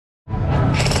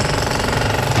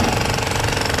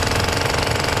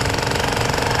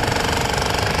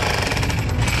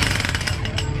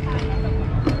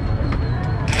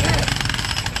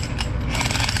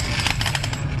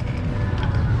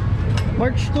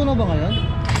Pasko na ba ngayon?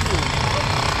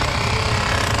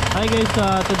 Hi guys,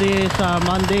 today is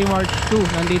Monday, March 2.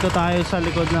 Nandito tayo sa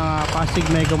likod ng Pasig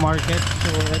Mega Market.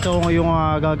 So ito yung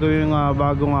gagawin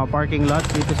bagong parking lot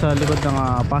dito sa likod ng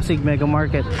Pasig Mega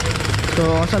Market.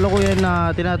 So kasalukuyan na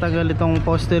tinatanggal itong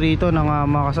poste rito ng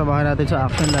mga kasamahan natin sa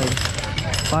action line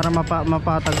para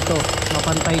mapatag to,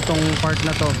 mapantay itong part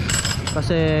na to.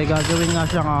 Kasi gagawin nga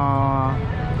siyang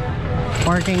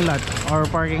parking lot or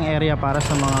parking area para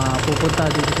sa mga pupunta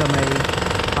dito sa may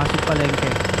Pasig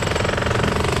Palengke.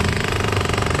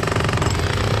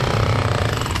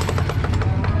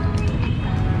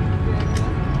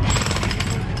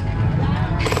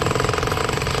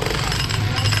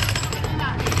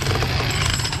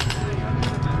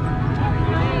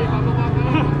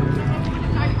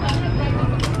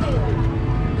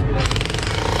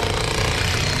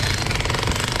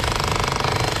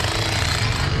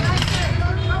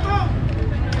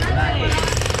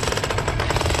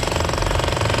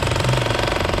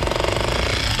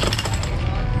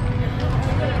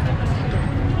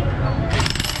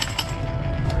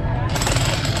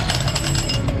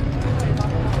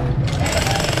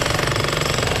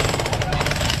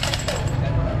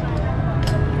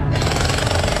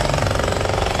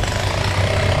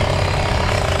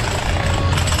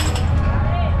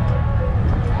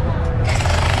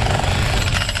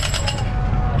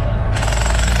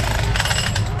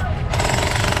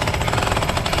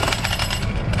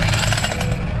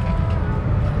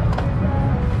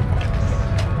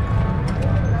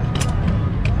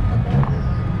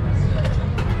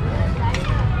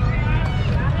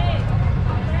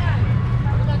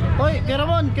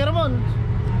 Keramon.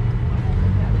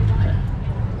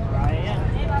 Kaya yan.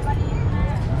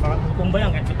 Kung ba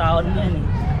yan, kahit pitaon mo yan eh.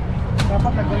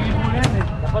 Dapat lagarin mo yan eh.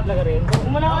 Dapat lagarin. Kung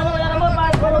muna ka lagarin mo,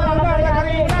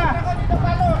 lagarin mo na.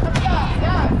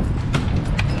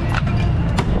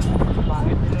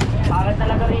 Bakit na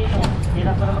lagarin mo?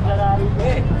 Hirap na maglagarin mo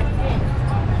eh.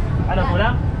 Ano,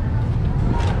 kulang?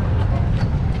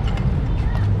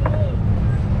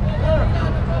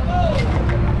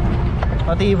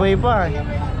 Matibay pa eh.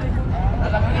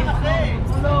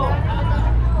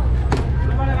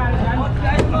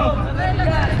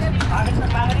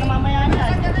 Bakit na mamaya na?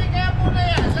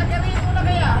 Lagarin mo na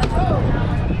kaya.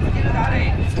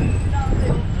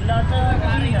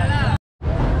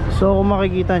 So kung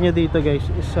makikita nyo dito guys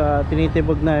is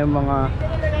tinitibog na yung mga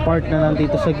part na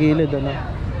nandito sa gilid, ano.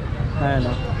 Ayan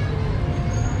o.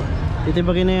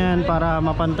 Titibagin na yan para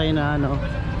mapantay na, ano.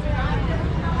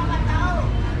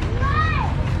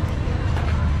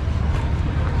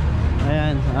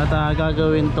 Ayan, at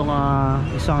gagawin tong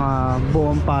isang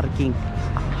buong parking.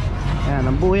 Ayan,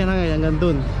 ang buo yan hanggang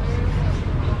dun.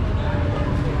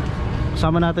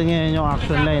 Kasama natin ngayon yung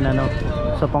action line, ano,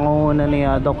 sa pangunguna ni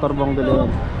Dr. Bong De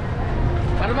Leon.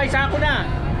 Para may sako na.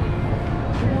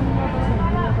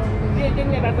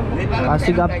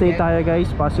 Pasig update tayo guys,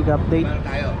 Pasig update,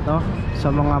 no?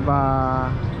 Sa mga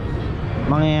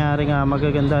mangyayaring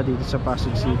magaganda dito sa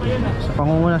Pasig City. Sa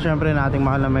pangunguna syempre nating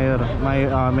mahal na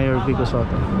Mayor Vico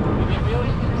Sotto.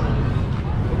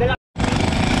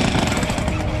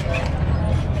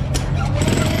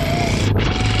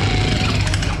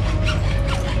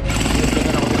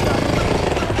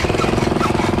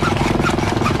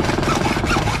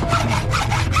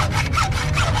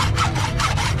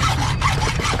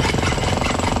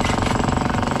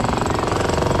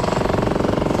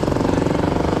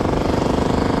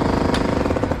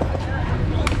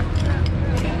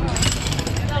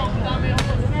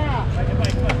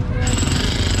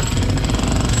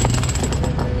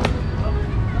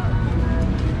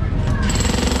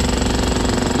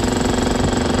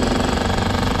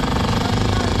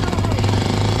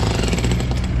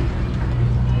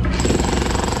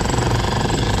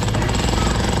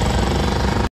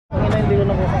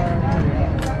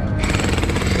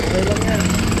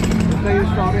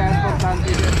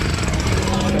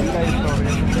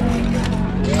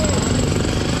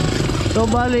 So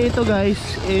bali ito guys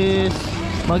is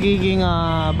magiging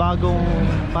bagong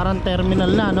parang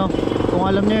terminal na, no? Kung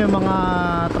alam niyo yung mga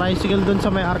tricycle dun sa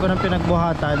may arko ng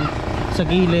pinagbuhatan sa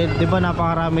gilid, di ba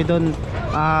napakarami dun,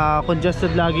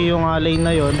 congested lagi yung lane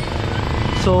na yon.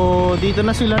 So dito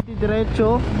na sila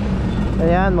diretso.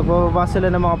 Ayan, magbababa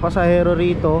sila ng mga pasahero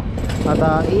rito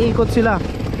at iikot sila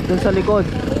dun sa likod,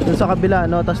 dun sa kabila,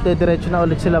 no? Tapos diretso na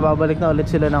ulit sila, babalik na ulit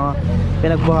sila ng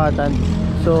pinagbuhatan.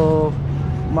 So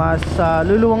mas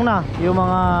luluwang na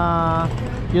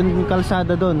yung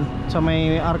kalsada doon sa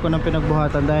may arko ng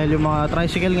pinagbuhatan dahil yung mga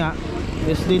tricycle nga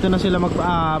is dito na sila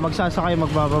magsasakay,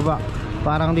 magbababa.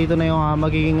 Parang dito na yung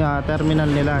magiging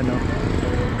terminal nila, no?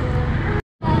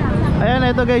 Ayan,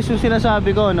 ito guys yung sinasabi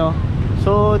ko, no.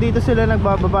 So dito sila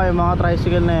nagbababa yung mga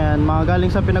tricycle na yan, mga galing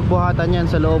sa pinagbuhatan yan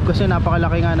sa loob kasi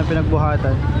napakalaki nga ng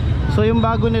pinagbuhatan. So yung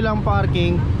bago nilang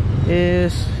parking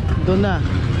is doon na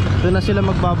sila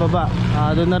magbababa,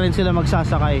 doon na rin sila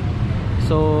magsasakay.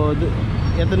 So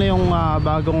ito na yung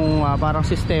bagong parang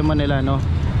sistema nila, no,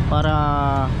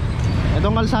 para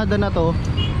itong kalsada na to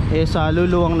is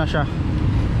luluwang na siya.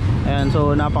 Ayan,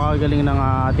 so napakagaling ng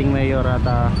ating mayor at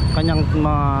kanyang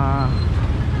mga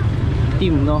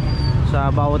team, no, sa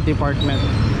bawat department.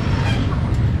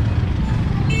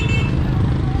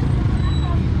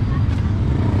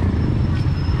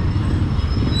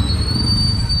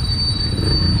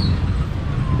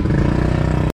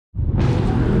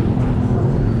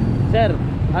 Sir,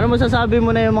 ano masasabi mo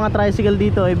na yung mga tricycle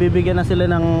dito ay bibigyan na sila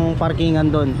ng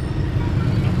parkingan doon?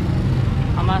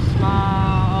 Mas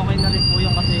okay na rin po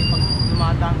yung kasi pag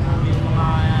dumadaan po yung mga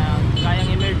kayang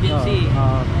emergency.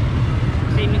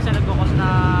 Kasi minsan nagkukos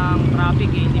ng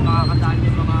traffic eh, hindi makakadaan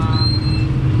yung mga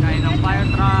kaya ng fire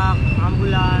truck,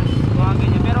 ambulance, mga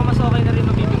ganyan. Pero mas okay na rin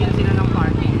mabibigyan sila ng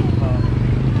parking.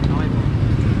 Okay po.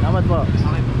 Salamat po.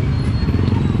 Okay po.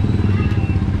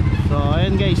 So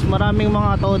ayun guys, maraming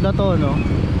mga toda to, no?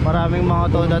 Maraming mga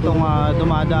toda tong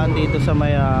dumadaan dito sa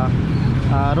may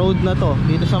road na to,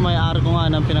 dito sa may arko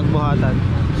nga ng pinagbuhatan.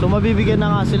 So mabibigyan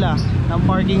na nga sila ng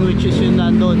parking, which is yun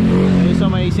nandun yung sa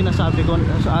may sinasabi ko,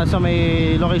 sa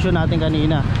may location natin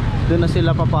kanina. Doon na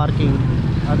sila pa-parking.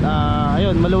 At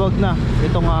ayun, maluwag na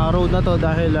itong road na to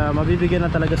dahil mabibigyan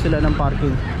na talaga sila ng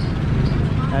parking.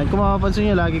 Ayan, kung mapapansin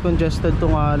nyo, lagi congested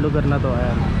tong lugar na to.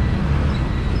 Ayan.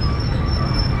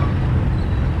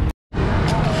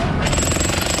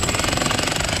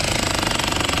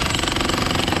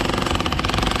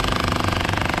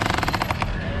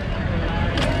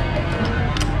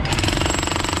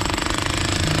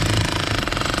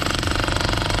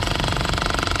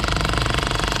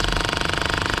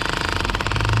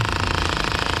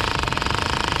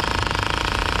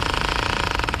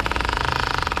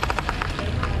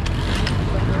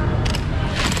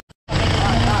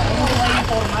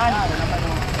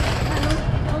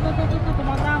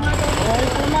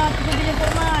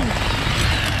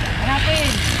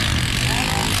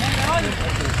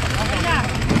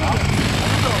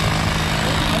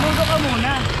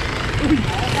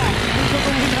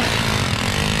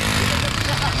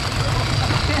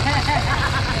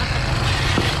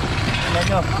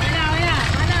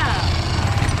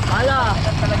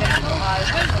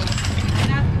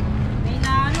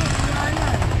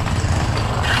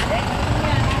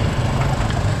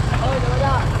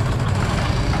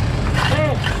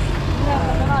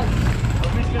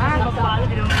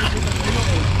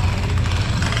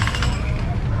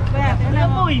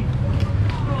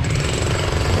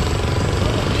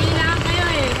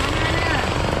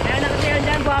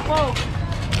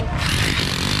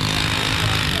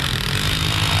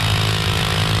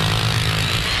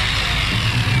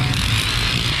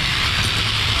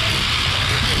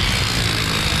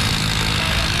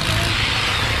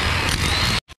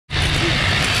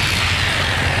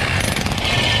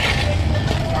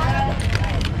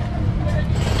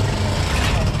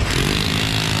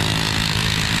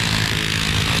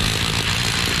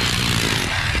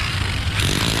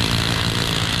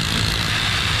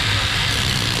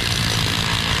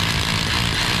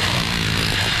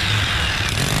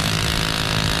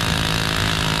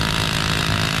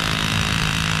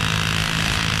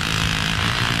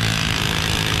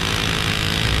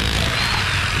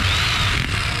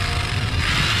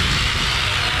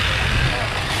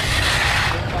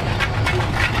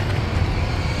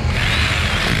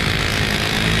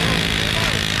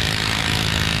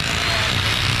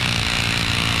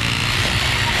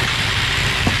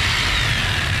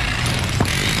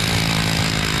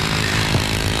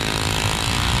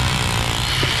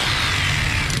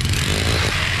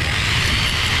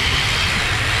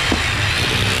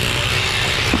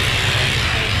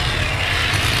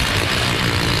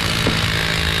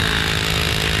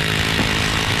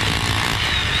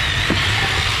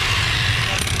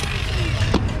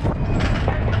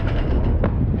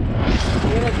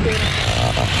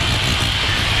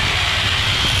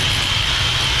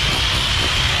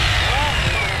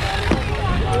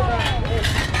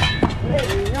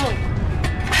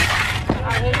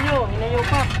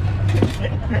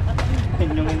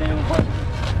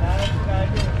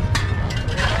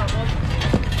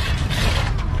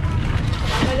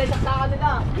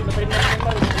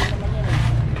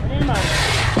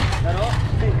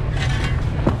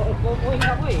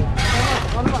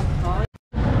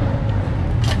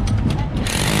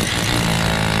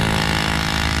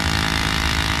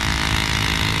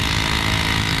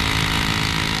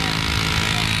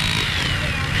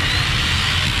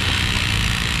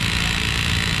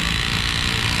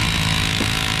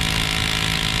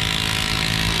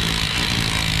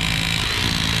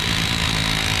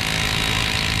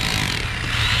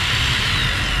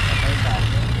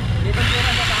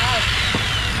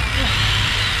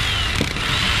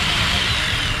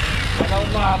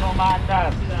 maandar.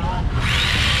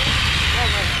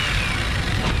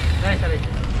 Sorry.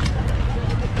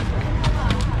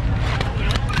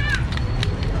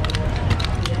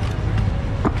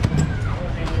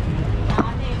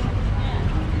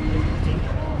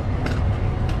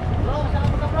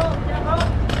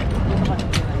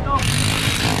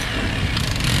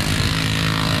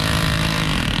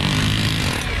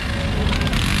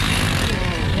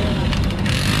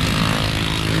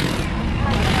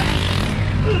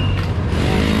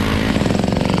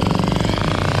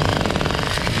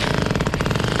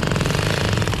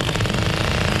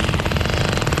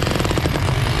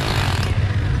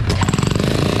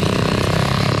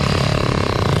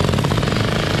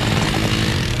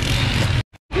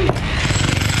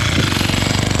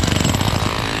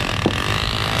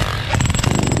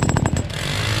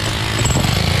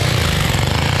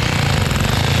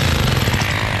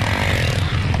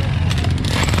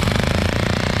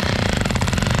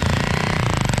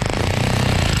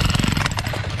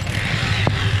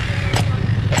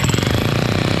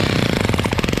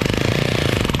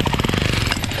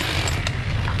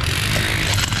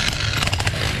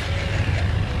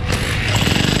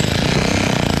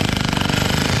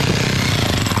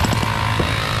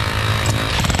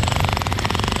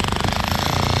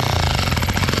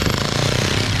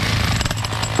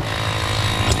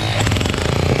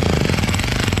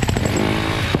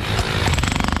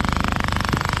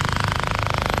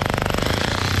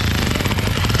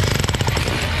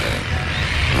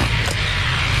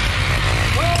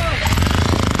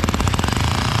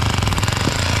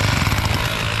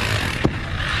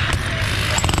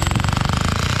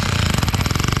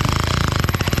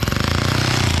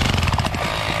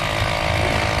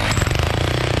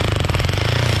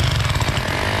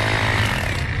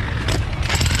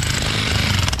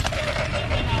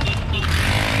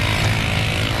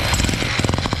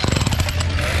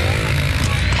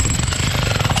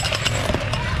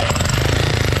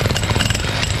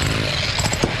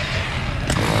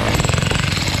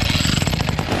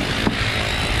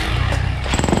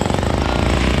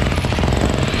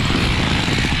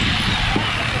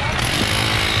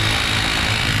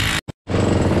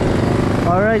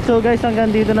 Alright, so guys,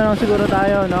 hanggang dito na lang siguro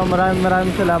tayo, no?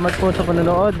 Maraming salamat po sa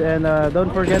panonood, and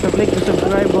don't forget to click the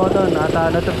subscribe button at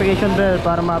notification bell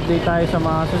para ma-update tayo sa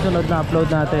mga susunod na upload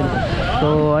natin.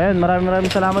 So ayan,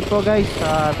 maraming salamat po guys,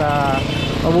 at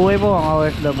mabuhay po ang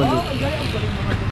OFW.